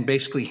and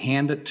basically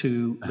hand it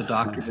to the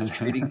doctor that's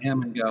treating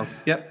him and go,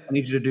 yep, I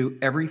need you to do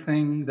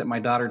everything that my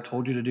daughter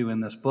told you to do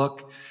in this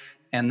book.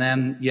 And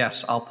then,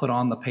 yes, I'll put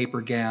on the paper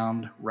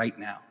gown right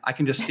now. I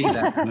can just see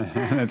that.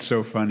 That's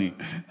so funny.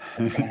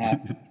 That's gonna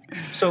happen.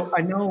 So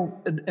I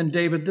know, and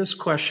David, this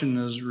question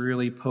is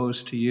really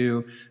posed to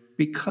you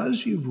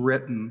because you've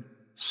written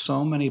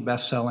so many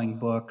best-selling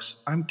books.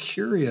 I'm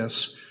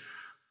curious,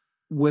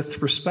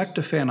 with respect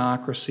to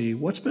Fanocracy,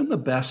 what's been the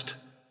best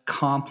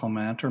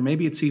compliment, or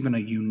maybe it's even a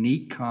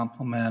unique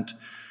compliment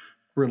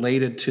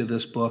related to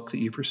this book that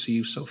you've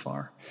received so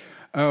far?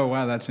 Oh,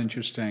 wow, that's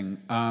interesting.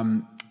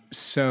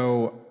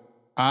 So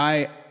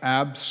I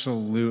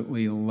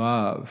absolutely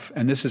love,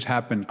 and this has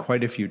happened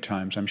quite a few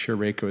times. I'm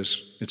sure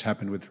it's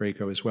happened with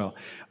Reiko as well.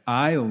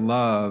 I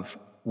love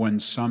when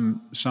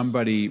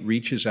somebody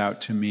reaches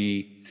out to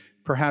me,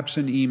 perhaps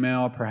an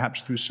email,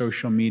 perhaps through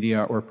social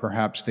media, or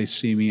perhaps they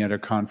see me at a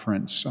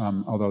conference,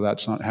 although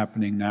that's not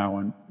happening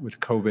now with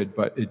COVID,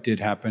 but it did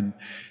happen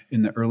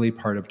in the early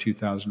part of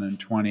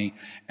 2020.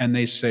 And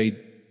they say,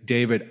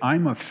 David,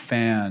 I'm a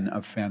fan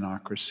of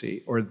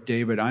Fanocracy, or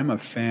David, I'm a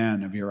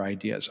fan of your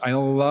ideas. I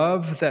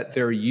love that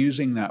they're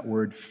using that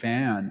word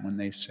fan when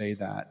they say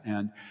that.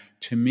 And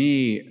to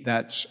me,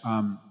 that's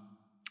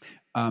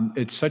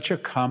it's such a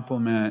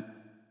compliment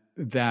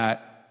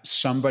that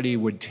somebody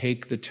would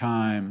take the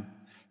time,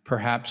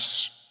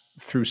 perhaps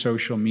through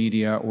social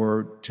media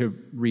or to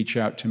reach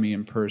out to me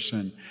in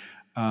person,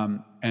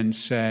 and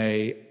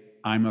say,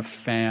 I'm a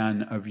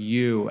fan of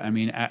you. I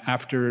mean,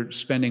 after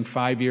spending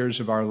 5 years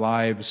of our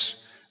lives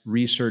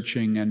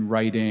researching and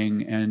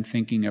writing and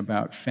thinking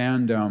about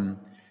fandom,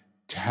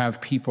 to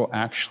have people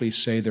actually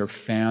say they're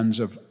fans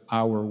of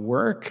our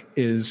work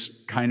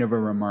is kind of a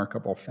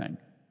remarkable thing.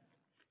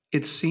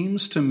 It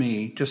seems to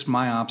me, just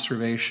my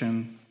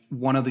observation,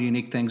 one of the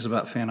unique things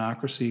about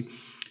Fanocracy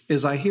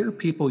is I hear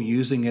people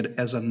using it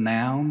as a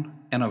noun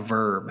and a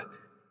verb,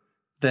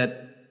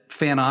 that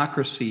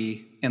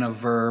Fanocracy in a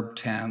verb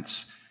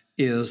tense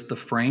is the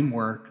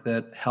framework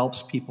that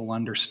helps people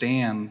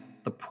understand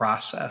the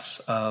process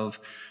of,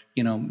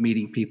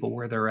 meeting people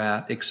where they're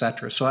at, et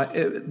cetera. So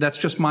that's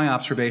just my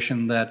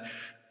observation, that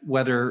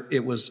whether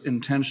it was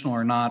intentional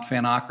or not,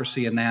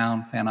 Fanocracy a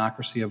noun,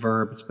 Fanocracy a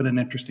verb, it's been an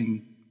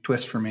interesting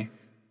twist for me.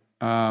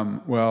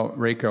 Well,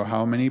 Reiko,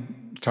 how many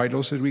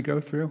titles did we go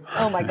through?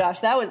 Oh my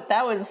gosh, that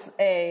was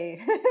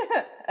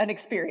an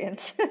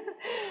experience.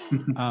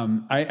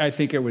 I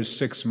think it was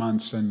 6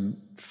 months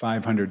and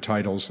 500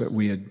 titles that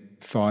we had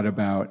thought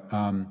about.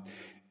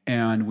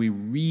 And we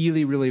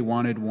really, really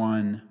wanted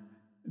one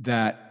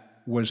that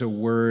was a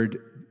word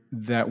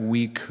that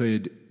we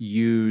could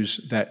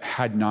use that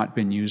had not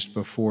been used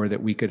before,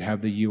 that we could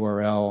have the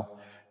URL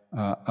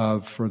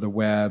for the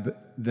web,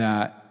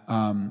 that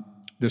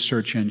the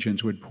search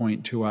engines would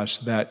point to us,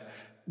 that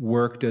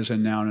worked as a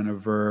noun and a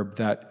verb,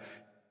 that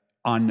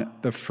on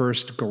the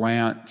first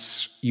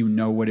glance, you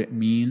know what it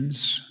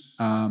means.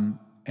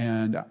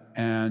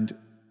 And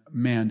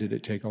man, did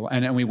it take a long,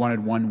 and we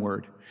wanted one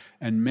word.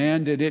 And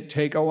man, did it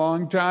take a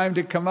long time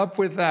to come up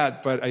with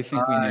that. But I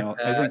think we nailed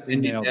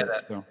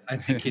it. So. I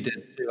think you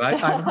did too.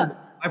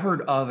 I've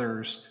heard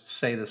others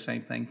say the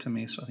same thing to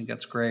me, so I think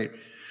that's great.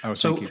 Oh,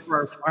 so thank you. For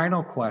our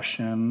final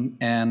question,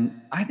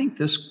 and I think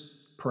this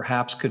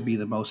perhaps could be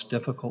the most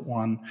difficult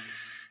one,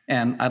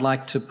 and I'd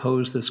like to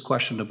pose this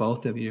question to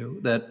both of you,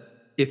 that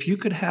if you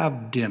could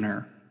have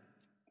dinner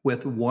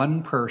with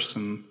one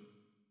person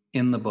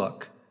in the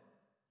book,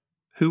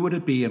 who would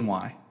it be and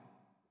why?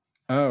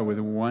 Oh, with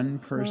one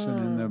person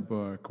in the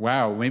book.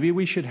 Wow. Maybe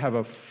we should have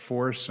a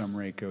foursome,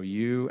 Reiko.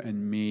 You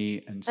and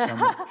me and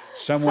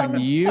someone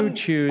you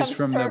choose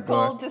from the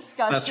book.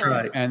 Discussion. That's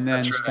right. And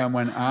then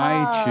someone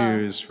I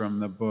choose from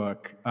the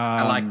book.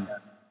 I like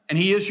that. And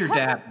he is your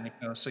dad,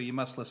 Reiko, so you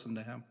must listen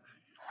to him.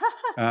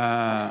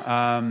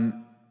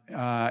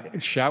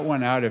 Shout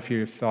one out if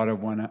you've thought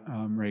of one,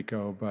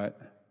 Reiko, but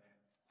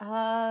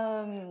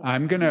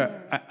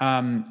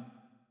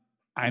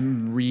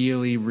I'm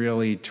really,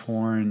 really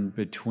torn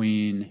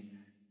between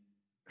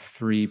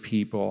three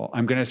people.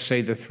 I'm going to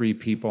say the three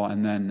people,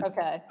 and then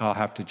I'll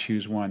have to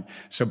choose one.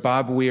 So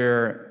Bob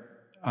Weir,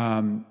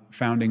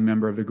 founding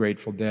member of the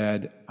Grateful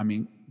Dead. I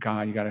mean,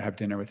 God, you got to have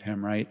dinner with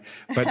him, right?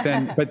 But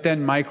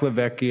then Mike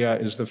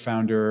LaVecchia is the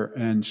founder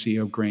and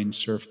CEO of Grain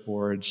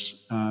Surfboards.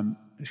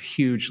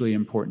 Hugely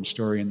important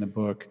story in the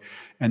book.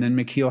 And then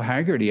McKeel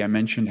Hagerty. I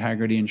mentioned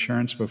Hagerty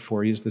Insurance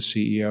before. He's the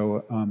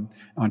CEO,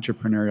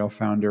 entrepreneurial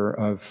founder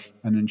of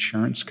an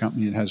insurance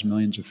company that has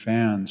millions of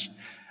fans.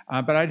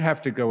 But I'd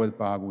have to go with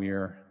Bob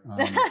Weir.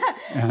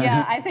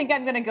 Yeah, I think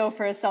I'm going to go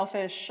for a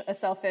selfish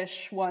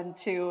one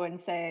too, and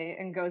say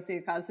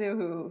Ngozi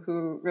Kazu,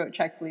 who wrote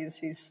Check Please.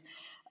 She's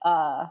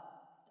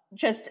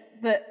just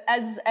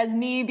as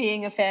me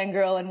being a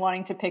fangirl and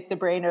wanting to pick the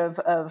brain of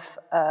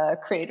a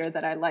creator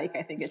that I like.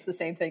 I think it's the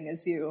same thing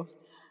as you.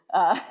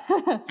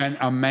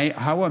 And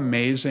how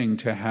amazing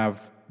to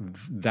have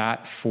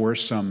that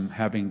foursome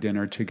having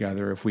dinner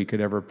together, if we could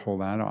ever pull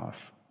that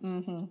off.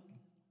 Mm-hmm.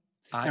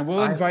 And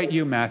we'll invite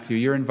you, Matthew.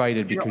 You're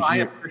invited because I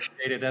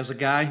appreciate it. As a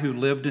guy who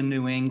lived in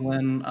New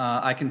England,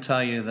 I can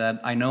tell you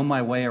that I know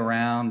my way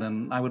around,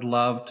 and I would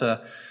love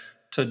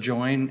to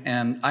join.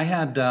 And I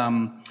had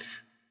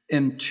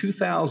in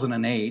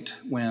 2008,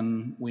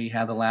 when we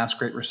had the last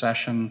Great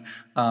Recession,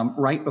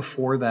 right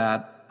before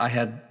that, I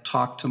had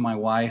talked to my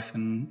wife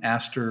and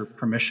asked her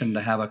permission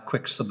to have a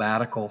quick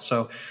sabbatical.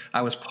 So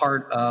I was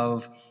part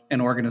of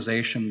an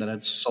organization that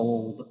had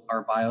sold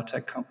our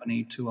biotech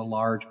company to a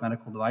large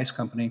medical device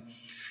company.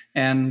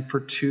 And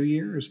for 2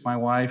 years, my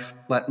wife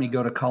let me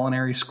go to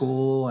culinary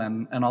school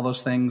and all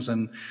those things.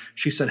 And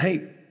she said,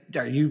 "Hey,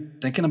 are you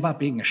thinking about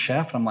being a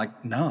chef?" And I'm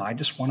like, "No, I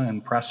just want to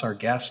impress our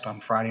guest on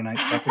Friday night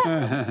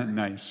supper."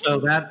 Nice. So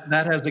that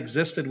has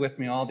existed with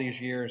me all these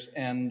years.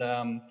 And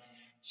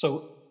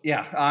so,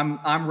 yeah,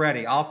 I'm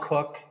ready. I'll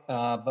cook,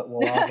 but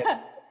we'll all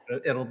get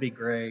it'll be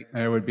great.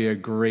 It would be a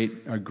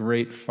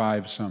great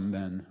five-some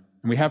then.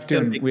 We have to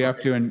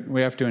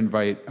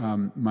invite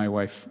my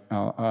wife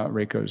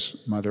Reiko's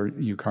mother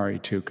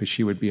Yukari too, because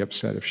she would be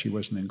upset if she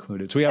wasn't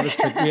included. So we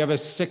have a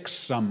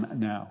six-some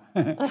now.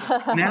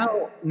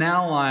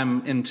 Now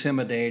I'm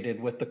intimidated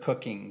with the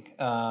cooking.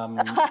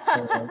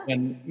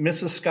 When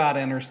Mrs. Scott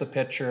enters the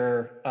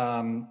picture,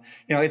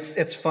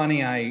 it's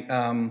funny.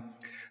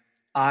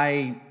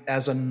 I,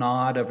 as a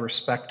nod of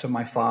respect to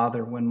my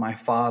father, when my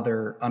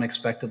father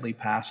unexpectedly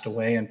passed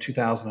away in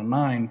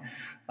 2009.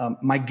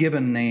 My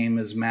given name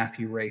is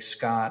Matthew Ray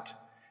Scott.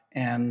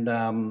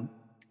 And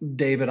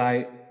David,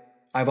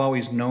 I've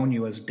always known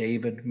you as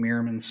David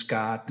Meerman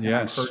Scott. And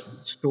yes. I've heard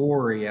the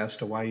story as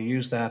to why you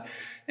use that.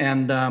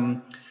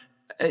 And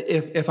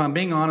if I'm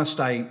being honest,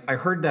 I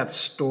heard that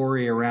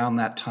story around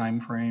that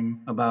time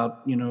frame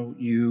about,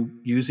 you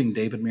using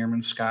David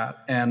Meerman Scott.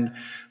 And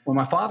when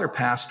my father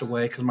passed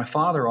away, because my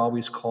father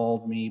always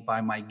called me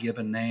by my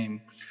given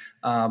name,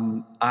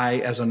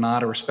 as a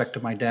nod of respect to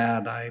my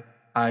dad,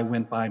 I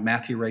went by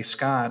Matthew Ray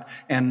Scott.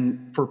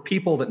 And for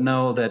people that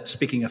know that,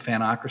 speaking of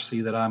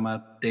Fanocracy, that I'm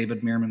a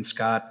David Meerman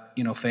Scott,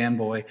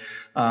 fanboy,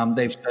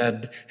 they've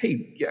said,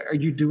 "Hey, are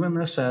you doing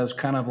this as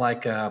kind of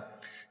like a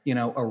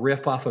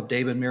riff off of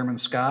David Meerman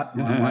Scott?"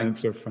 And I'm like, "That's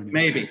so funny.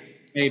 Maybe.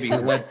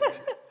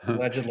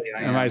 Allegedly,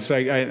 I am." And I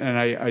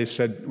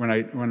said when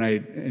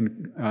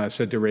I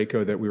said to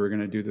Reiko that we were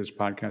going to do this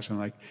podcast, I'm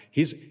like,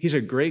 he's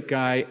a great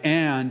guy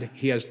and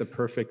he has the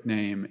perfect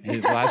name.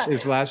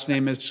 His last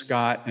name is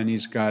Scott, and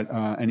he's got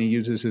and he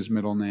uses his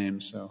middle name.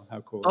 So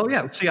how cool! Oh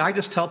yeah, see, I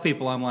just tell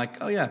people, I'm like,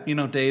 oh yeah,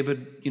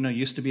 David,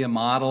 used to be a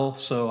model,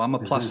 so I'm a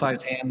plus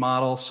size hand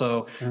model,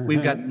 so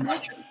we've got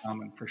much in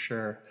common for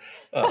sure.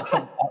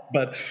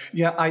 But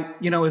yeah,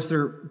 is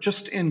there,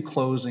 just in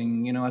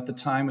closing, at the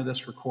time of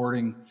this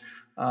recording,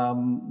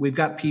 we've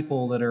got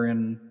people that are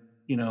in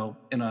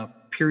a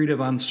period of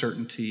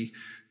uncertainty.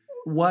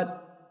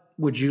 What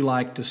would you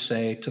like to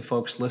say to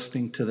folks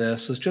listening to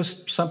this as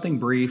just something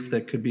brief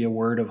that could be a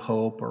word of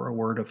hope or a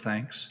word of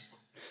thanks?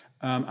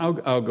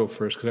 I'll go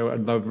first, because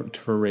I'd love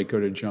for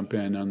Reiko to jump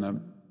in on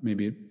the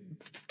maybe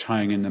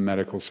tying in the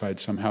medical side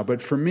somehow.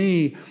 But for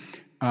me,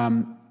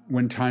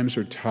 when times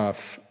are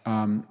tough,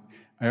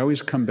 I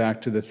always come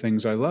back to the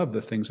things I love,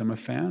 the things I'm a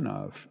fan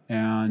of.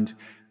 And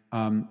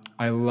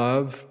I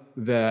love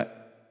that,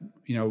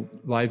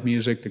 live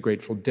music, the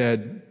Grateful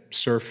Dead,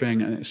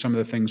 surfing, and some of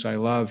the things I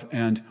love.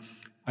 And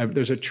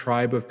there's a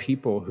tribe of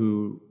people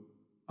who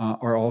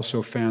are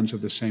also fans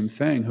of the same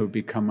thing, who have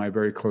become my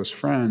very close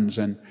friends.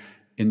 And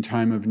in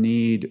time of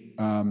need,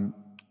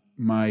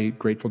 my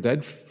Grateful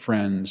Dead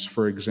friends,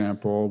 for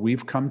example,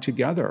 we've come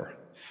together.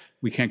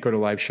 We can't go to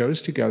live shows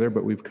together,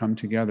 but we've come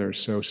together.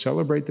 So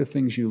celebrate the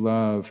things you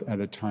love at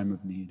a time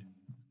of need.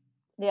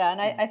 Yeah, and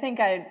I think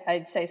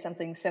I'd say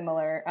something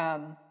similar.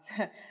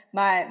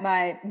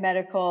 My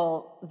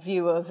medical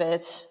view of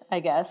it, I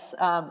guess,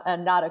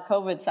 and not a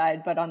COVID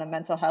side, but on a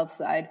mental health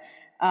side,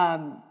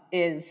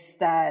 is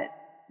that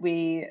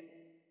we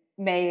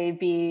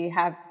may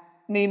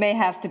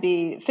have to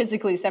be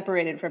physically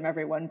separated from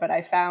everyone, but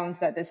I found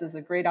that this is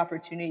a great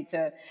opportunity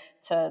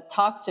to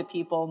talk to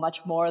people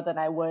much more than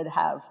I would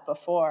have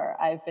before.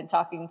 I've been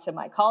talking to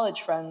my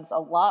college friends a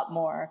lot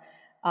more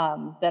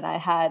than I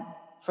had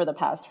for the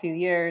past few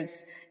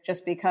years,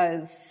 just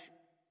because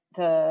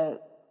the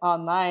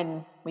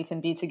online, we can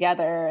be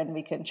together and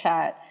we can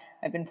chat.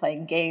 I've been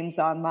playing games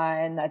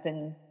online. I've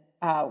been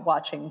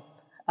watching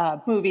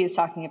movies,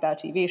 talking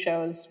about TV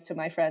shows to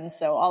my friends.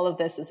 So all of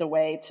this is a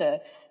way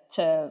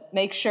to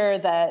make sure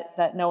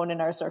that no one in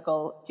our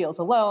circle feels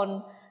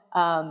alone,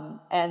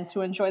 and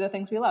to enjoy the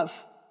things we love.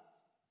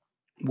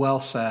 Well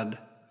said.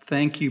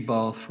 Thank you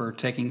both for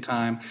taking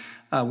time.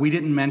 We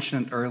didn't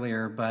mention it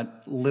earlier,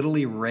 but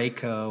Literally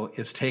Reiko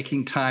is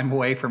taking time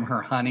away from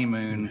her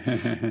honeymoon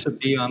to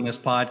be on this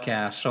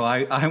podcast. So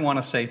I want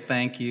to say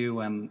thank you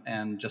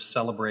and just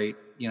celebrate,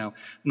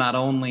 not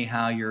only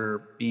how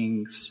you're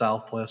being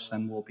selfless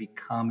and will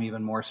become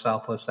even more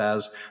selfless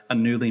as a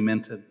newly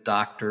minted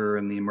doctor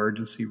in the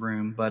emergency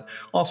room, but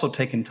also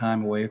taking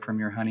time away from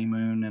your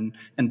honeymoon.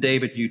 And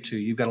David, you too,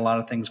 you've got a lot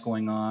of things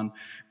going on.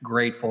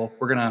 Grateful.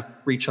 We're going to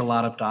reach a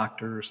lot of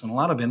doctors and a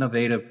lot of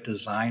innovative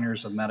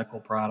designers of medical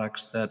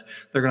products that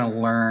they're going to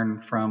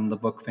learn from the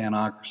book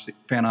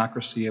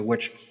Fanocracy, of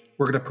which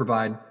we're going to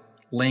provide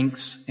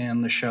links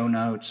in the show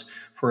notes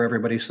for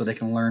everybody so they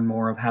can learn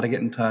more of how to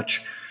get in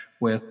touch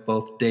with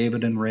both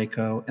David and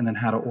Reiko, and then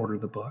how to order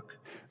the book.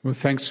 Well,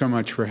 thanks so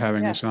much for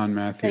having us on,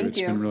 Matthew.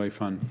 It's been really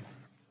fun.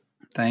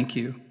 Thank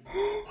you.